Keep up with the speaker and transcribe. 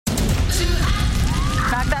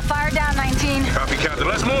Captain.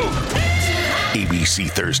 Let's move. ABC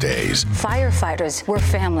Thursdays. Firefighters, we're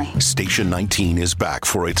family. Station 19 is back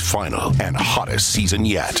for its final and hottest season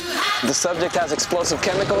yet. The subject has explosive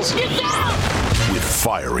chemicals. Get down! With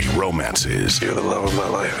fiery romances. You're the love of my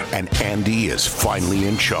life. And Andy is finally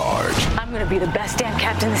in charge. I'm going to be the best damn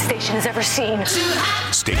captain the station has ever seen.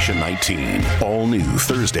 Station 19. All new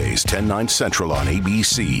Thursdays, 10/9 Central on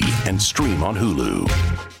ABC and stream on Hulu.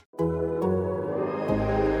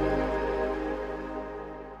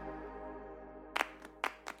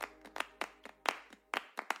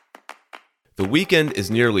 The weekend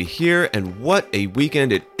is nearly here, and what a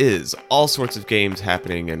weekend it is. All sorts of games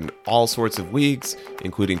happening in all sorts of leagues,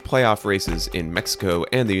 including playoff races in Mexico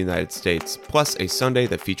and the United States, plus a Sunday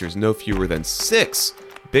that features no fewer than 6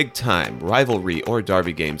 big-time rivalry or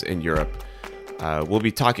derby games in Europe. We'll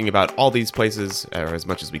be talking about all these places, or as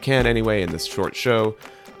much as we can anyway, in this short show.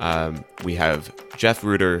 We have Jeff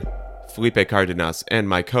Reuter, Felipe Cardenas, and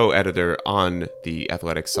my co-editor on the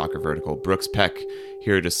Athletics Soccer Vertical, Brooks Peck,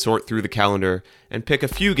 here to sort through the calendar and pick a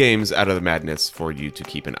few games out of the madness for you to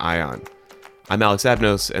keep an eye on. I'm Alex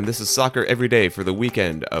Abnos, and this is Soccer Every Day for the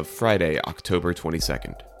weekend of Friday, October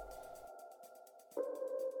 22nd.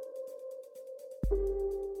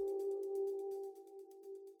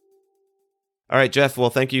 All right, Jeff. Well,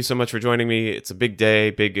 thank you so much for joining me. It's a big day,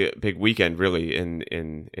 big weekend, really,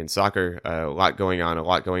 in soccer. A lot going on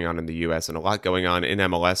in the U.S. and a lot going on in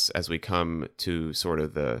MLS as we come to sort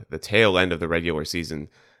of the tail end of the regular season.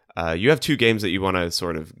 You have 2 games that you want to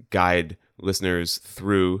sort of guide listeners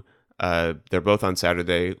through. They're both on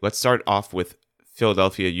Saturday. Let's start off with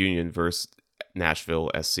Philadelphia Union versus Nashville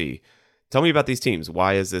SC. Tell me about these teams.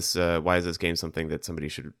 Why is this game something that somebody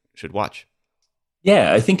should watch?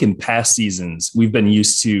 Yeah, I think in past seasons, we've been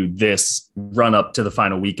used to this run up to the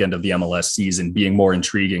final weekend of the MLS season being more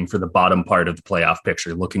intriguing for the bottom part of the playoff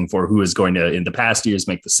picture, looking for who is going to, in the past years,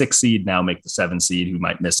 make the 6th seed, now make the 7th seed, who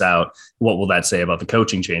might miss out. What will that say about the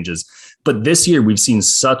coaching changes? But this year, we've seen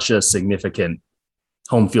such a significant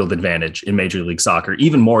home field advantage in Major League Soccer,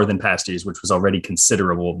 even more than past years, which was already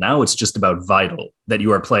considerable. Now it's just about vital that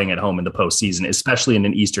you are playing at home in the postseason, especially in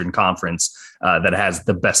an Eastern Conference that has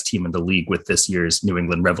the best team in the league with this year's New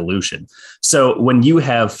England Revolution. So when you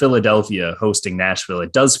have Philadelphia hosting Nashville,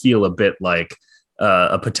 it does feel a bit like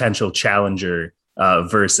a potential challenger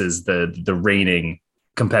versus the reigning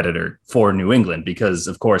competitor for New England, because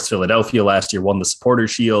of course Philadelphia last year won the Supporter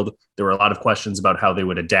Shield. There were a lot of questions about how they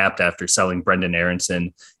would adapt after selling Brendan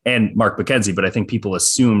Aronson and Mark McKenzie, but I think people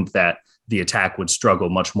assumed that the attack would struggle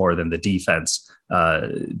much more than the defense,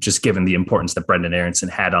 just given the importance that Brendan Aronson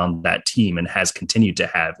had on that team and has continued to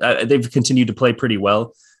have. They've continued to play pretty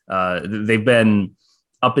well. They've been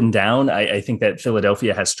up and down. I think that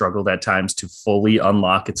Philadelphia has struggled at times to fully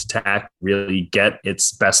unlock its attack, really get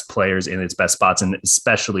its best players in its best spots, and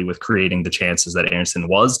especially with creating the chances that Aronson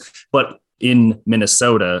was. But in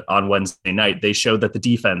Minnesota on Wednesday night, they showed that the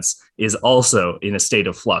defense is also in a state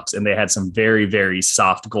of flux, and they had some very, very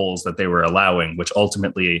soft goals that they were allowing, which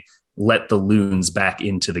ultimately let the Loons back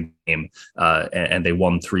into the game, and they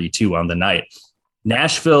won 3-2 on the night.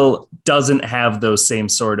 Nashville doesn't have those same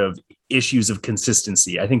sort of issues of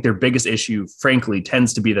consistency. I think their biggest issue, frankly,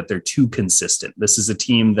 tends to be that they're too consistent. This is a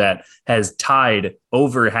team that has tied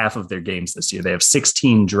over half of their games this year. They have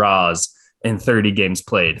 16 draws in 30 games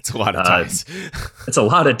played. It's a lot of ties. It's a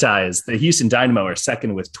lot of ties. The Houston Dynamo are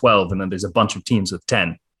second with 12, and then there's a bunch of teams with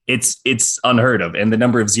 10. It's unheard of. And the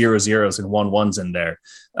number of 0-0s and 1-1s in there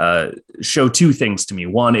show 2 things to me.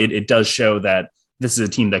 One, it does show that this is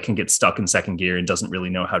a team that can get stuck in second gear and doesn't really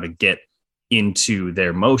know how to get into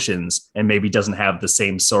their motions, and maybe doesn't have the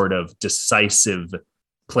same sort of decisive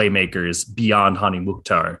playmakers beyond Hani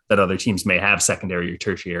Mukhtar that other teams may have secondary or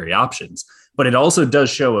tertiary options. But it also does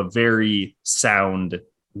show a very sound,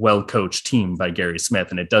 well-coached team by Gary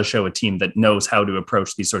Smith. And it does show a team that knows how to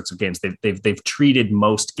approach these sorts of games. They've treated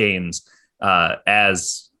most games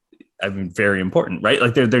as very important, right?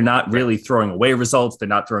 Like they're not really throwing away results. They're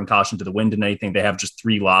not throwing caution to the wind in anything. They have just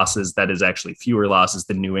 3 losses. That is actually fewer losses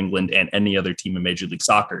than New England and any other team in Major League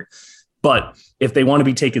Soccer. But if they want to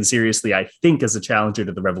be taken seriously, I think as a challenger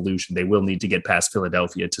to the Revolution, they will need to get past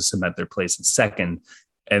Philadelphia to cement their place in second.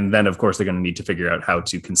 And then, of course, they're going to need to figure out how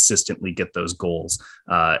to consistently get those goals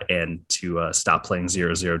and to stop playing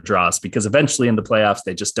 0-0 draws, because eventually in the playoffs,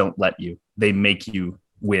 they just don't let you. They make you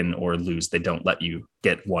win or lose. They don't let you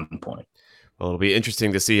get 1 point. Well, it'll be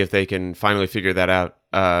interesting to see if they can finally figure that out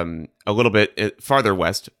a little bit farther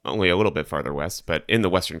west, only a little bit farther west, but in the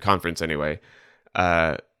Western Conference anyway.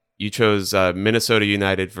 You chose Minnesota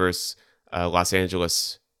United versus Los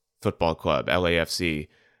Angeles Football Club, LAFC.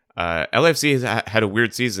 LAFC has had a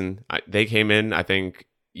weird season. They came in, I think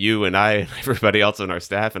you and I and everybody else on our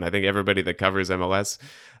staff, and I think everybody that covers MLS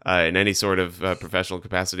in any sort of professional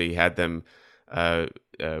capacity had them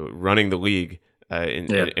running the league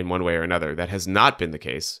in one way or another. That has not been the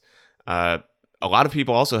case. A lot of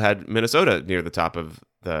people also had Minnesota near the top of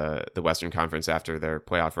the Western Conference after their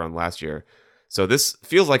playoff run last year. So this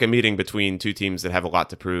feels like a meeting between two teams that have a lot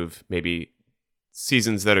to prove, maybe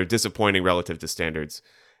seasons that are disappointing relative to standards,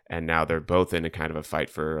 and now they're both in a kind of a fight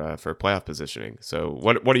for playoff positioning. So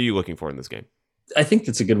what are you looking for in this game? I think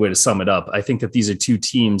that's a good way to sum it up. I think that these are two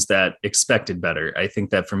teams that expected better. I think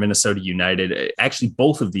that for Minnesota United, actually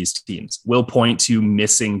both of these teams will point to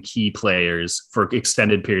missing key players for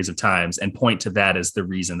extended periods of times and point to that as the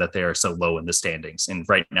reason that they are so low in the standings. And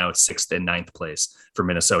right now it's 6th and 9th place for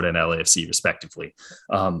Minnesota and LAFC respectively.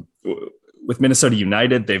 With Minnesota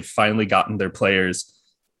United, they've finally gotten their players,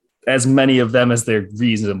 as many of them as they're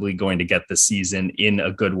reasonably going to get this season, in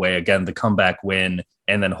a good way. Again, the comeback win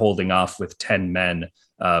and then holding off with 10 men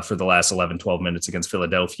for the last 11, 12 minutes against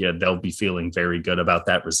Philadelphia. They'll be feeling very good about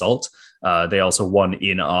that result. They also won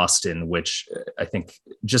in Austin, which I think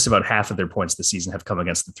just about half of their points this season have come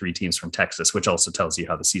against the 3 teams from Texas, which also tells you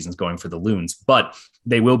how the season's going for the Loons. But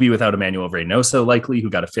they will be without Emmanuel Reynoso, likely, who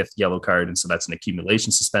got a 5th yellow card. And so that's an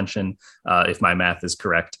accumulation suspension, if my math is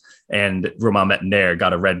correct. And Romain Mettener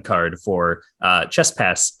got a red card for chest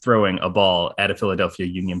pass, throwing a ball at a Philadelphia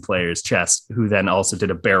Union player's chest, who then also did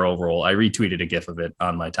a barrel roll. I retweeted a GIF of it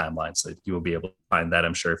on my timeline, so you will be able to find that,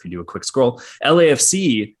 I'm sure, if you do a quick scroll.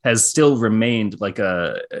 LAFC has still remained like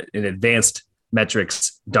an advanced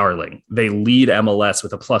metrics darling. They lead MLS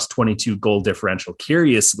with a plus 22 goal differential.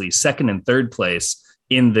 Curiously, 2nd and 3rd place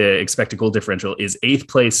in the expected goal differential is 8th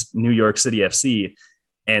place New York City FC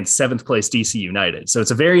and 7th place DC United. So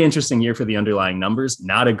it's a very interesting year for the underlying numbers.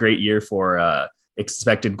 Not a great year for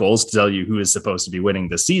expected goals to tell you who is supposed to be winning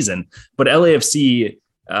this season. But LAFC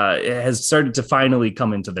has started to finally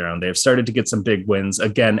come into their own. They have started to get some big wins,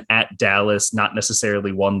 again, at Dallas, not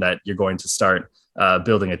necessarily one that you're going to start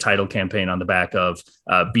building a title campaign on the back of.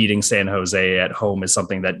 Beating San Jose at home is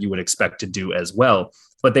something that you would expect to do as well.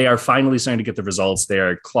 But they are finally starting to get the results. They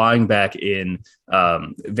are clawing back in.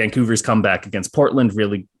 Vancouver's comeback against Portland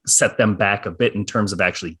really set them back a bit in terms of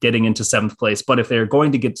actually getting into 7th place. But if they're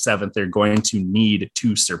going to get 7th, they're going to need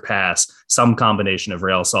to surpass some combination of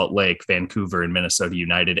Real Salt Lake, Vancouver, and Minnesota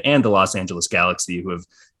United, and the Los Angeles Galaxy, who have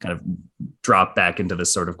kind of dropped back into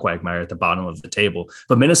this sort of quagmire at the bottom of the table.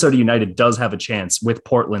 But Minnesota United does have a chance with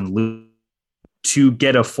Portland to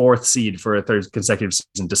get a 4th seed for a 3rd consecutive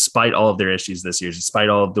season, despite all of their issues this year, despite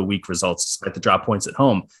all of the weak results, despite the drop points at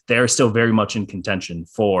home. They are still very much in contention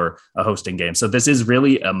for a hosting game. So this is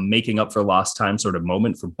really a making up for lost time sort of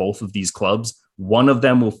moment for both of these clubs. One of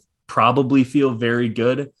them will probably feel very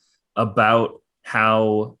good about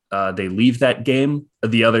how they leave that game.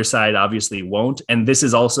 The other side obviously won't. And this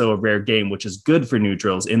is also a rare game, which is good for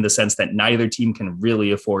neutrals in the sense that neither team can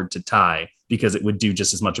really afford to tie, because it would do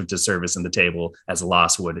just as much of disservice in the table as a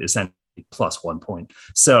loss would, essentially plus 1 point.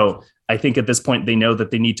 So I think at this point, they know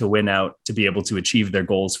that they need to win out to be able to achieve their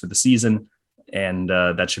goals for the season. And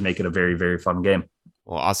that should make it a very, very fun game.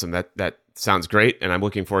 Well, awesome. That sounds great. And I'm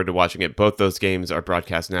looking forward to watching it. Both those games are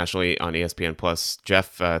broadcast nationally on ESPN+.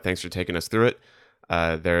 Jeff, thanks for taking us through it.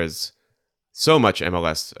 There's so much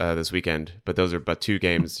MLS this weekend, but those are but 2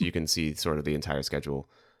 games. You can see sort of the entire schedule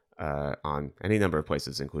on any number of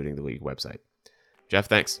places, including the league website. Jeff,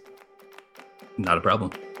 thanks. Not a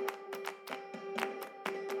problem.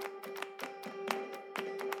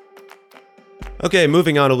 Okay,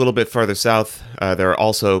 moving on a little bit farther south, there are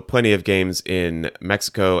also plenty of games in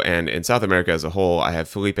Mexico and in South America as a whole. I have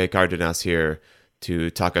Felipe Cardenas here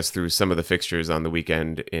to talk us through some of the fixtures on the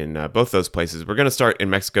weekend in both those places. We're going to start in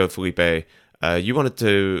Mexico, Felipe. You wanted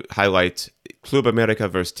to highlight Club America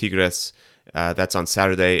versus Tigres. That's on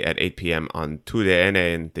Saturday at 8 p.m. on TUDN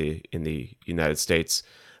in the United States.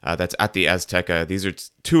 That's at the Azteca. These are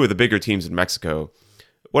 2 of the bigger teams in Mexico.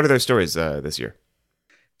 What are their stories this year?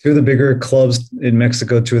 2 of the bigger clubs in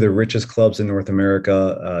Mexico, 2 of the richest clubs in North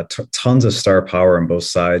America, tons of star power on both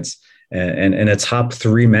sides, and a top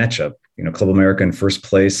 3 matchup. Club America in 1st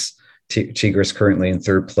place, Tigres currently in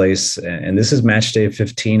 3rd place, and this is match day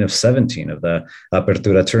 15 of 17 of the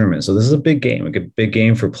Apertura tournament. So this is a big game, a big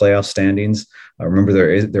game for playoff standings. Remember,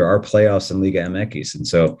 there are playoffs in Liga MX, and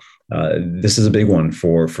so this is a big one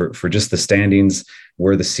for just the standings,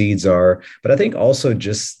 where the seeds are. But I think also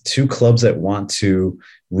just 2 clubs that want to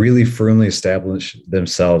really firmly establish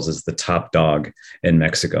themselves as the top dog in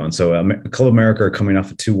Mexico. And so Club America are coming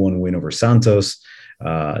off a 2-1 win over Santos.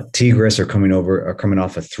 Tigres are coming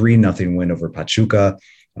off a 3-0 win over Pachuca.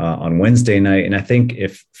 on Wednesday night. And I think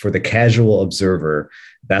if for the casual observer,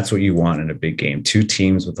 that's what you want in a big game. Two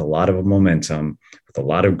teams with a lot of momentum, with a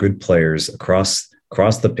lot of good players across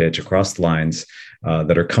the pitch, across the lines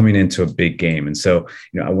that are coming into a big game. And so,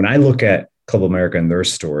 when I look at Club America and their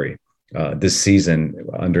story this season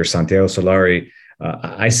under Santiago Solari,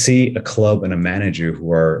 I see a club and a manager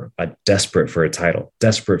who are desperate for a title,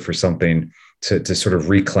 desperate for something to sort of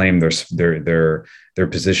reclaim their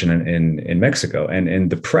position in Mexico.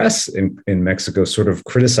 And the press in Mexico sort of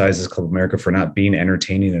criticizes Club America for not being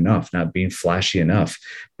entertaining enough, not being flashy enough,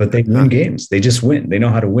 but they win games. They just win. They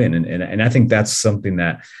know how to win. And I think that's something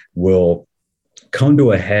that will come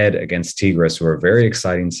to a head against Tigres, who are a very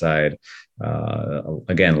exciting side.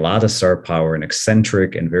 Again, a lot of star power, an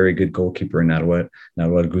eccentric and very good goalkeeper in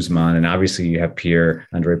Nahuel Guzman. And obviously you have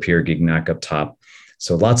Andre Pierre Gignac up top.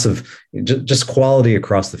 So lots of just quality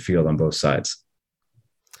across the field on both sides.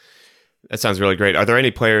 That sounds really great. Are there any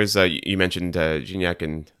players, you mentioned Gignac,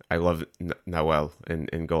 and I love Nahuel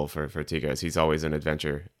in goal for Tigres. He's always an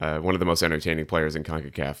adventure. One of the most entertaining players in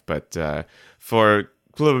CONCACAF. But for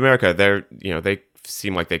Club America, they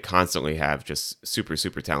seem like they constantly have just super,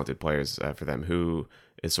 super talented players for them. Who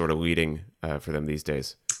is sort of leading for them these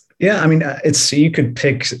days? Yeah, I mean, you could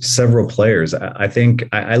pick several players. I think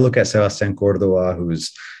I look at Sebastián Córdoba,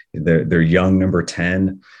 who's their young number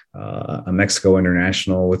 10, a Mexico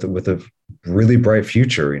international with a really bright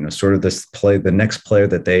future. Sort of the next player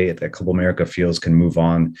that Club America feels can move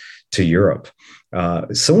on to Europe.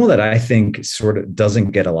 Someone that I think sort of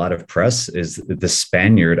doesn't get a lot of press is the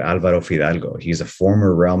Spaniard Álvaro Fidalgo. He's a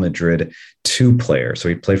former Real Madrid 2 player. So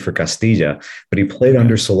he played for Castilla, but he played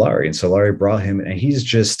under Solari, and Solari brought him. And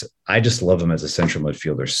I just love him as a central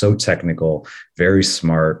midfielder. So technical, very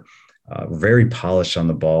smart, very polished on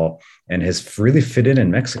the ball, and has really fit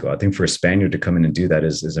in Mexico. I think for a Spaniard to come in and do that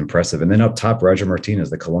is impressive. And then up top, Roger Martinez,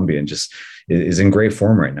 the Colombian, just is in great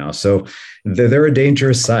form right now. So they're a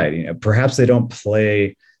dangerous side. Perhaps they don't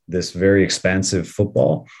play this very expansive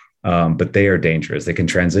football, but they are dangerous. They can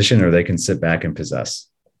transition or they can sit back and possess.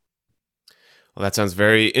 Well, that sounds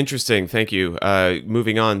very interesting. Thank you.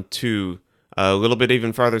 Moving on to a little bit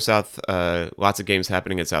even farther south, lots of games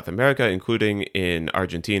happening in South America, including in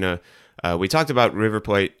Argentina. We talked about River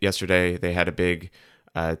Plate yesterday. They had a big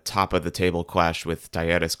top of the table clash with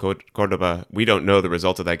Talleres Cordoba. We don't know the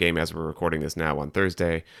result of that game as we're recording this now on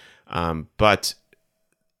Thursday. But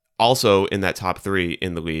also in that top 3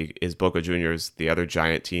 in the league is Boca Juniors, the other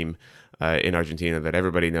giant team in Argentina that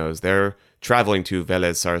everybody knows. They're traveling to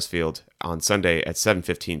Vélez Sarsfield on Sunday at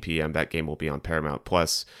 7:15 p.m. That game will be on Paramount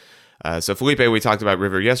Plus. So Felipe, we talked about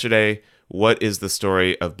River yesterday. What is the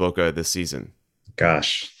story of Boca this season?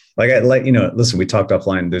 Gosh. Listen, we talked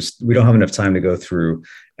offline. We don't have enough time to go through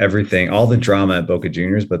everything, all the drama at Boca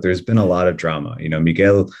Juniors, but there's been a lot of drama.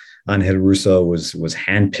 Miguel Ángel Russo was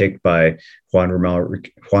handpicked by Juan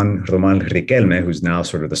Román Riquelme, who's now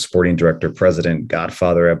sort of the sporting director, president,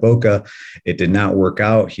 godfather at Boca. It did not work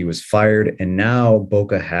out. He was fired. And now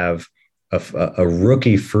Boca have a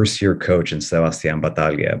rookie first-year coach in Sebastián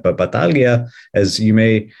Bataglia. But Bataglia, as you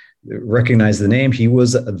may recognize the name, he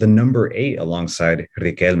was the number 8 alongside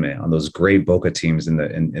Riquelme on those great Boca teams in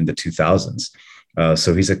the 2000s.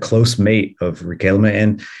 So he's a close mate of Riquelme,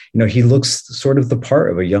 and he looks sort of the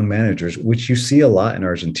part of a young manager, which you see a lot in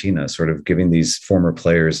Argentina, sort of giving these former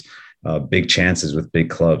players big chances with big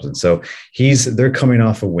clubs. And so they're coming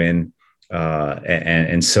off a win.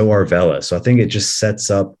 And so are Vélez. So I think it just sets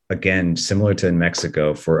up, again, similar to in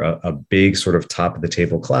Mexico, for a big sort of top of the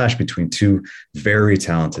table clash between two very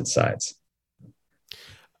talented sides.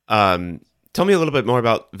 Tell me a little bit more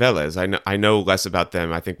about Vélez. I know less about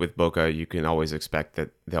them. I think with Boca, you can always expect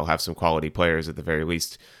that they'll have some quality players at the very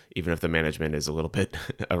least, even if the management is a little bit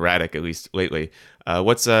erratic, at least lately.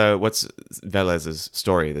 What's Vélez's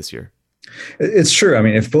story this year? It's true. I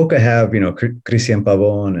mean, if Boca have, Cristian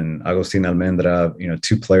Pavón and Agustín Almendra,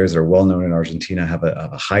 two players that are well known in Argentina, have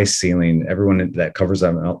a high ceiling. Everyone that covers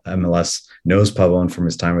MLS knows Pavón from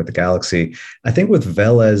his time with the Galaxy. I think with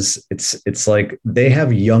Vélez, it's like they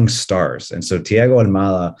have young stars. And so Thiago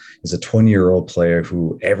Almada is a 20-year-old player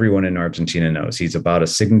who everyone in Argentina knows. He's about a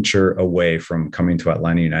signature away from coming to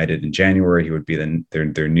Atlanta United in January. He would be their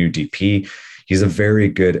new DP. He's a very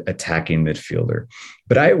good attacking midfielder.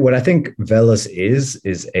 But what I think Vélez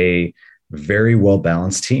is a very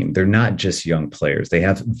well-balanced team. They're not just young players. They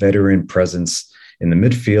have veteran presence in the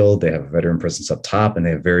midfield. They have veteran presence up top, and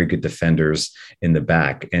they have very good defenders in the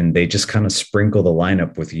back. And they just kind of sprinkle the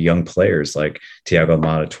lineup with young players like Thiago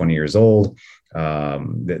Almada, 20 years old,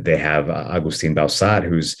 They have Agustin Bausat,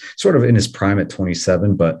 who's sort of in his prime at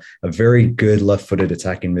 27, but a very good left-footed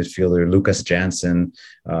attacking midfielder. Lucas Janssen,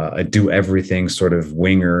 a do-everything sort of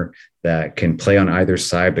winger that can play on either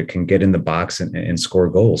side, but can get in the box and score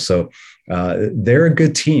goals. So they're a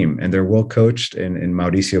good team, and they're well coached in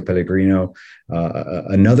Mauricio Pellegrino,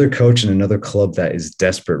 another coach and another club that is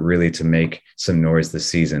desperate really to make some noise this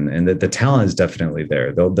season. And the talent is definitely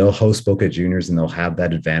there. They'll host Boca Juniors, and they'll have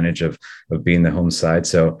that advantage of being the home side.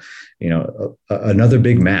 So, another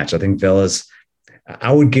big match. I think Vélez,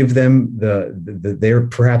 I would give them they're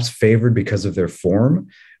perhaps favored because of their form.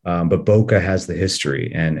 But Boca has the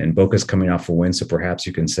history, and Boca's coming off a win. So perhaps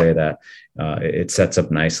you can say that it sets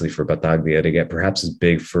up nicely for Bataglia to get perhaps his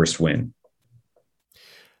big first win.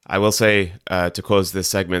 I will say to close this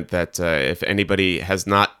segment that if anybody has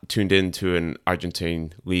not tuned into an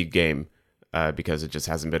Argentine league game because it just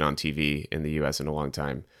hasn't been on TV in the U.S. in a long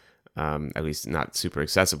time, at least not super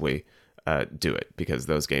accessibly, do it, because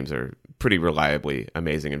those games are pretty reliably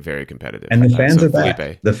amazing and very competitive. And the fans are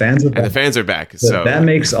back. The fans are back. So that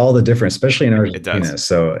makes all the difference, especially in Argentina. It does.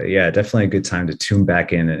 So yeah, definitely a good time to tune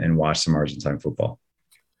back in and watch some Argentine football.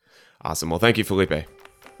 Awesome. Well, thank you, Felipe.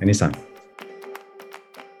 Anytime.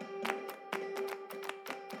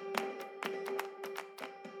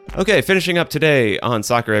 Okay, finishing up today on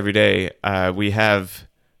Soccer Every Day, we have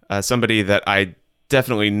somebody that I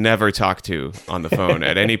definitely never talk to on the phone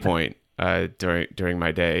at any point during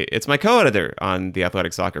my day. It's my co-editor on The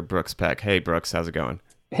Athletic Soccer, Brooks Peck. Hey, Brooks, how's it going?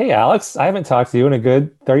 Hey, Alex, I haven't talked to you in a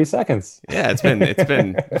good 30 seconds. Yeah, it's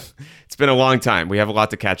been a long time. We have a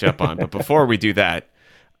lot to catch up on. But before we do that,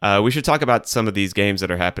 we should talk about some of these games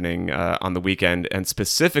that are happening on the weekend, and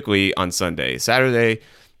specifically on Sunday. Saturday,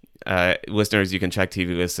 listeners, you can check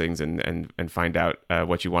TV listings and find out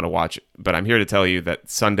what you want to watch. But I'm here to tell you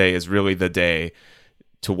that Sunday is really the day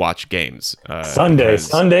to watch games.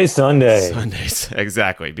 Sundays,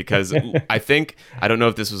 exactly. Because I don't know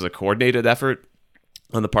if this was a coordinated effort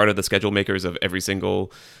on the part of the schedule makers of every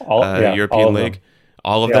single European league,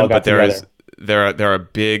 all of them. But there are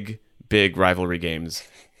big rivalry games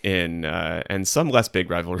and some less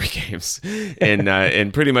big rivalry games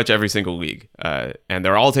in pretty much every single league, and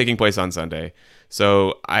they're all taking place on Sunday.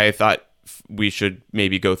 So I thought we should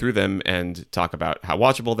maybe go through them and talk about how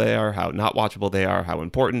watchable they are, how not watchable they are, how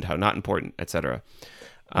important, how not important, etc.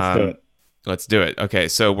 Let's do it. Okay,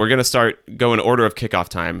 so we're going to go in order of kickoff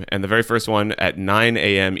time, and the very first one at 9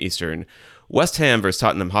 a.m. Eastern. West Ham versus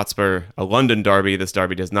Tottenham Hotspur, a London derby. This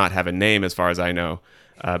derby does not have a name as far as I know.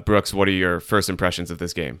 Brooks, what are your first impressions of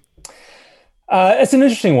this game? It's an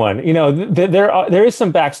interesting one. There is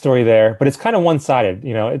some backstory there, but it's kind of one-sided.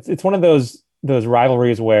 It's one of those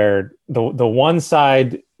rivalries where the one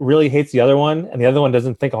side really hates the other one, and the other one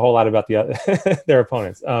doesn't think a whole lot about their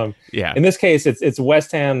opponents. In this case, it's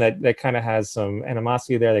West Ham that kind of has some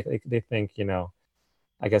animosity there. They think,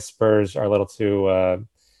 I guess Spurs are a little too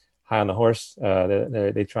high on the horse.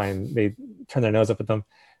 They turn their nose up at them.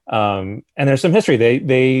 And there's some history.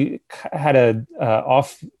 They had a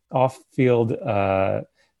off-field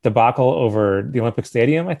debacle over the Olympic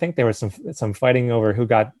Stadium. I think there was some fighting over who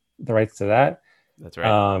got the rights to that. That's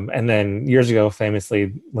right. And then years ago,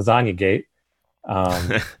 famously, Lasagna Gate.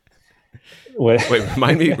 Wait,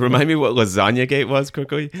 remind me what Lasagna Gate was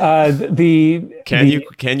quickly. Can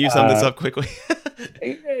you sum this up quickly?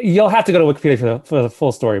 You'll have to go to Wikipedia for the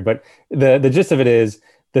full story, but the gist of it is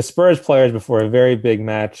the Spurs players before a very big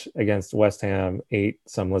match against West Ham ate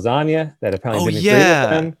some lasagna that apparently didn't agree with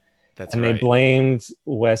them. That's and right. They blamed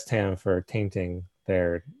West Ham for tainting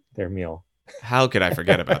their meal. How could I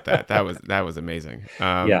forget about that? That was amazing.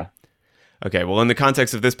 Yeah. Okay. Well, in the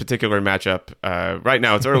context of this particular matchup, right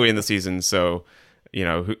now it's early in the season, so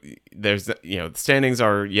the standings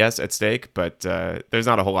are at stake, but there's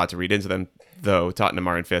not a whole lot to read into them. Though Tottenham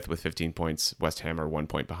are in fifth with 15 points, West Ham are 1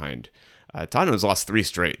 point behind. Tottenham has lost 3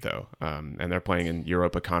 straight though, and they're playing in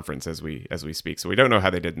Europa Conference as we speak. So we don't know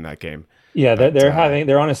how they did in that game. Yeah,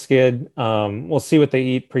 they're on a skid. We'll see what they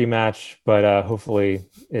eat pre-match, but hopefully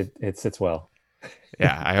it sits well.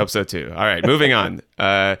 Yeah, I hope so too. All right, moving on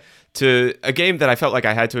to a game that I felt like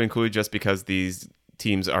I had to include just because these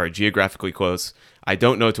teams are geographically close. I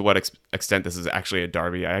don't know to what extent this is actually a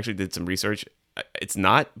derby. I actually did some research. It's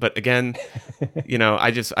not, but again,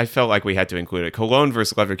 I felt like we had to include it. Cologne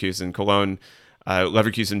versus Leverkusen.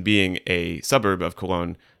 Leverkusen being a suburb of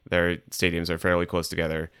Cologne, their stadiums are fairly close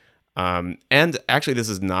together. And actually, this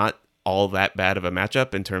is not all that bad of a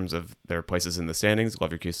matchup in terms of their places in the standings.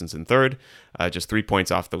 Leverkusen's in third, just 3 points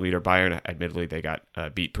off the leader Bayern. Admittedly, they got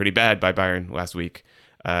beat pretty bad by Bayern last week.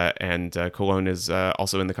 And Cologne is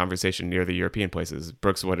also in the conversation near the European places.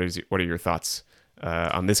 Brooks, what are your thoughts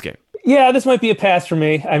on this game. Yeah, this might be a pass for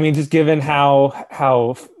me. I mean, just given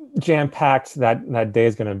how jam packed that day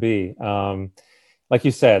is going to be. Like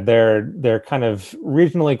you said, they're kind of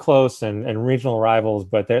regionally close and regional rivals,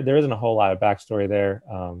 but there isn't a whole lot of backstory there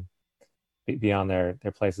beyond their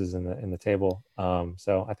places in the table.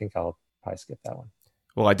 So I think I'll probably skip that one.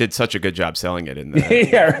 Well, I did such a good job selling it in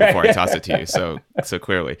before I tossed it to you, so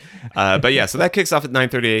clearly. But yeah, so that kicks off at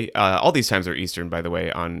 9:38. All these times are Eastern, by the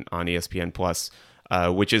way, on ESPN Plus,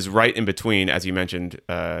 which is right in between, as you mentioned.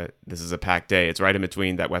 This is a packed day. It's right in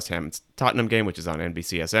between that West Ham Tottenham game, which is on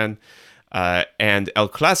NBCSN, and El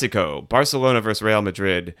Clasico, Barcelona versus Real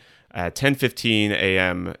Madrid, 10:15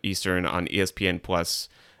 a.m. Eastern on ESPN Plus.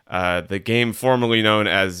 The game formerly known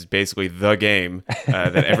as basically the game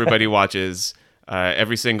that everybody watches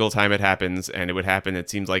every single time it happens, and it would happen, it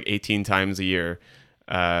seems like 18 times a year,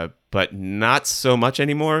 but not so much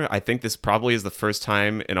anymore. I think this probably is the first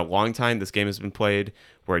time in a long time this game has been played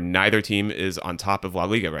where neither team is on top of La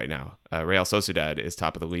Liga right now. Real Sociedad is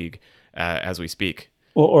top of the league as we speak.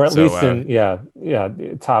 Well, or at least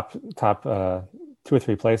in top 2 or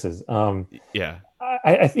 3 places. I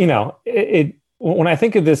when I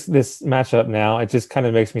think of this matchup now, it just kind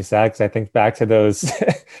of makes me sad because I think back to those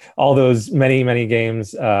all those many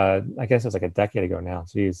games. I guess it was like a decade ago now.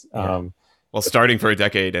 Jeez. Yeah. Well, starting for a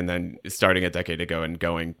decade and then starting a decade ago and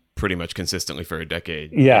going pretty much consistently for a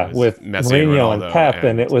decade. Yeah, with Messi, Mourinho and Pep,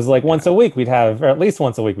 and it was like once a week we'd have, or at least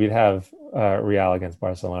once a week we'd have Real against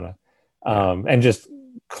Barcelona, and just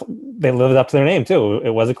they lived up to their name too. It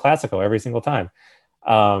was a Clasico every single time.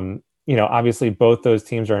 Obviously both those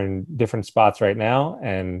teams are in different spots right now,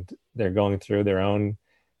 and they're going through their own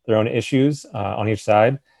issues on each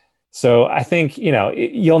side. So I think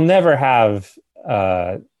you'll never have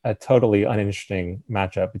a totally uninteresting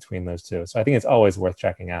matchup between those two. So I think it's always worth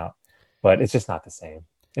checking out, but it's just not the same.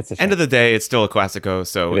 It's a shame. End of the day, it's still a Clasico,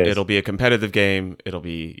 so it'll be a competitive game. It'll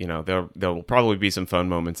be, there'll probably be some fun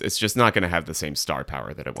moments. It's just not going to have the same star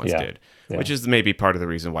power that it once did, which is maybe part of the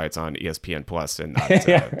reason why it's on ESPN Plus and not big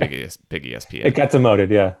ESPN. It got demoted,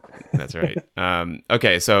 yeah. That's right.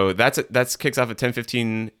 Okay, so that's kicks off at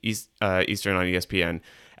 10:15 Eastern on ESPN,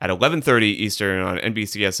 at 11:30 Eastern on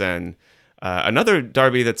NBCSN. Another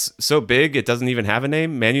derby that's so big it doesn't even have a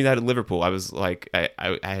name. Man United Liverpool. I was like,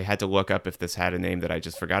 I had to look up if this had a name that I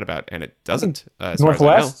just forgot about, and it doesn't.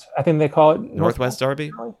 Northwest, I think they call it Northwest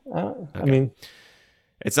Derby. Okay. I mean,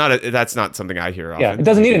 it's not. That's not something I hear often. Yeah, it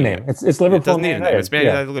doesn't need a name. It's Liverpool. It doesn't need a name. It's Man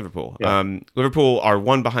United Liverpool. Yeah. Liverpool are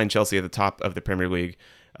one behind Chelsea at the top of the Premier League.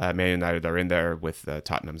 Man United are in there with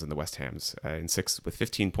Tottenham's and the West Hams in 6 with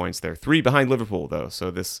 15 points. They're 3 behind Liverpool though, so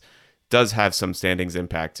this does have some standings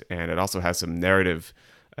impact, and it also has some narrative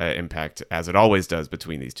impact, as it always does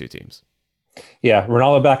between these two teams. Yeah,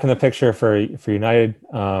 Ronaldo back in the picture for United.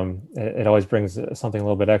 It always brings something a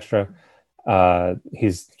little bit extra.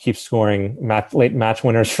 He keeps scoring late match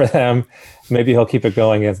winners for them. Maybe he'll keep it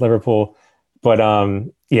going against Liverpool. But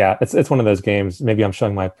it's one of those games. Maybe I'm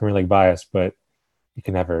showing my Premier League bias, but you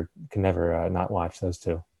can never not watch those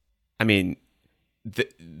two. I mean,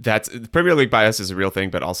 that's the Premier League bias is a real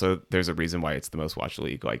thing, but also there's a reason why it's the most watched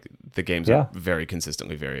league. Like the games are very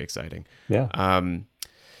consistently very exciting. Yeah.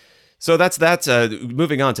 So that's that.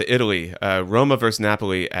 Moving on to Italy, Roma versus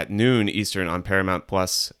Napoli at noon Eastern on Paramount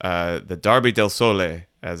Plus. The Derby del Sole,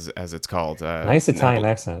 as it's called. Nice Italian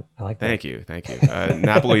accent. I like that. Thank you.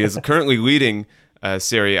 Napoli is currently leading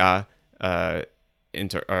Serie A.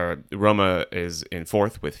 Roma is in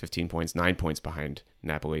 4th with 15 points, 9 points behind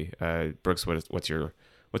Napoli. Brooks, what's your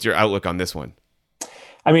outlook on this one?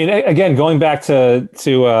 I mean, again, going back to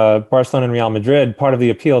Barcelona and Real Madrid, part of the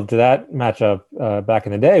appeal to that matchup back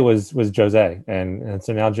in the day was Jose, and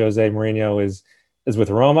so now Jose Mourinho is with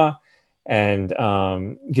Roma, and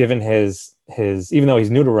given his even though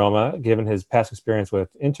he's new to Roma, given his past experience with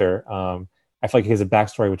Inter, I feel like he has a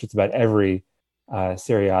backstory with just about every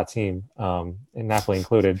Serie A team, and Napoli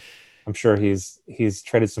included. I'm sure he's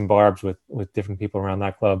traded some barbs with different people around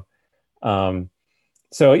that club.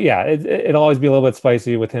 So yeah, it'll always be a little bit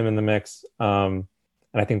spicy with him in the mix. And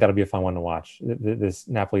I think that'll be a fun one to watch. This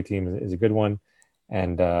Napoli team is a good one,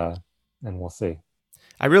 and we'll see.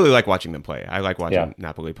 I really like watching them play. I like watching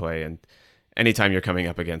Napoli play, and anytime you're coming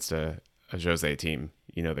up against a Jose team,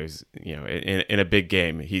 there's in a big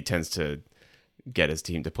game, he tends to get his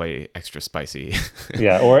team to play extra spicy.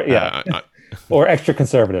 Or extra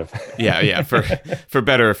conservative. for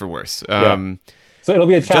better or for worse. So it'll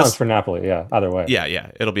be a challenge for Napoli, either way.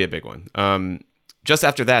 Yeah, it'll be a big one. Just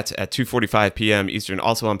after that, at 2:45 p.m. Eastern,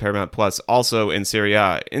 also on Paramount Plus, also in Serie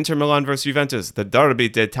A, Inter Milan versus Juventus, the Derby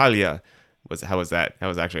d'Italia. How was that? That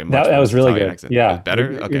was actually a much that was really Italian good. accent. Yeah,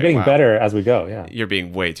 better. You're Okay, getting wow. better as we go. Yeah, You're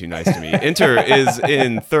being way too nice to me. Inter is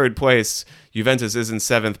in third place. Juventus is in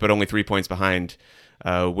seventh, but only 3 points behind.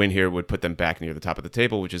 Win here would put them back near the top of the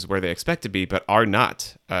table, which is where they expect to be, but are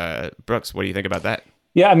not. Brooks, what do you think about that?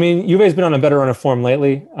 Yeah, I mean, Juve's been on a better run of form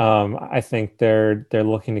lately. I think they're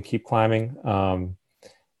looking to keep climbing.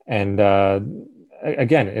 And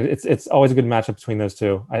again, it's always a good matchup between those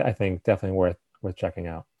two. I think definitely worth checking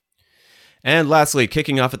out. And lastly,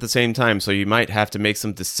 kicking off at the same time, so you might have to make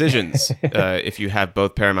some decisions if you have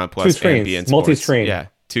both Paramount Plus and beIN Sports. Multi-screen. Yeah,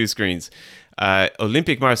 2 screens.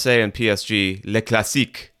 Olympique Marseille and PSG, Le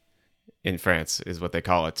Classique in France is what they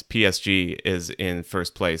call it. PSG is in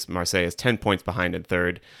first place. Marseille is 10 points behind in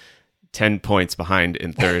third. 10 points behind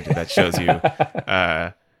in third. That shows you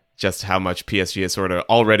just how much PSG is sort of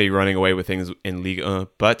already running away with things in Ligue 1.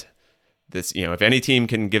 But this, if any team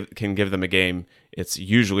can give them a game, it's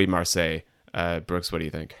usually Marseille. Brooks, what do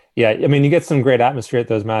you think? Yeah, I mean, you get some great atmosphere at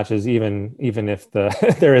those matches, even if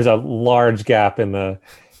there is a large gap in the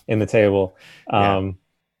table.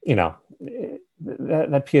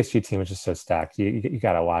 That PSG team is just so stacked. You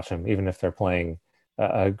got to watch them, even if they're playing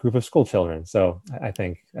a group of school children. So I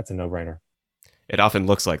think that's a no-brainer. It often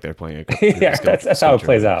looks like they're playing a group yeah, that's how it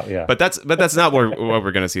plays out. Yeah, but that's not what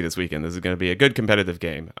we're going to see this weekend. This is going to be a good competitive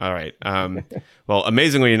game. All right. Well,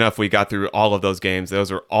 amazingly enough, we got through all of those games.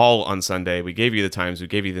 Those are all on Sunday. We gave you the times. We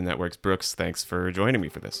gave you the networks. Brooks, thanks for joining me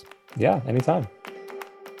for this. Yeah, anytime.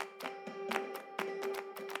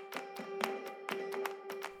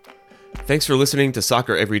 Thanks for listening to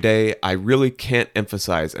Soccer Every Day. I really can't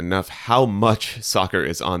emphasize enough how much soccer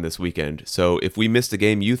is on this weekend. So if we missed a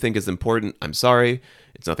game you think is important, I'm sorry.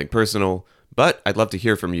 It's nothing personal, but I'd love to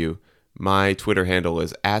hear from you. My Twitter handle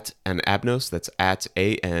is @anabnos. That's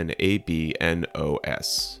 @ANABNOS.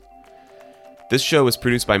 This show is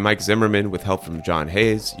produced by Mike Zimmerman with help from John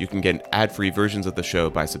Hayes. You can get ad-free versions of the show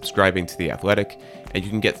by subscribing to The Athletic, and you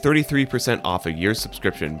can get 33% off a year's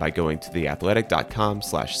subscription by going to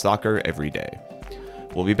theathletic.com/soccer every day.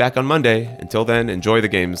 We'll be back on Monday. Until then, enjoy the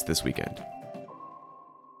games this weekend.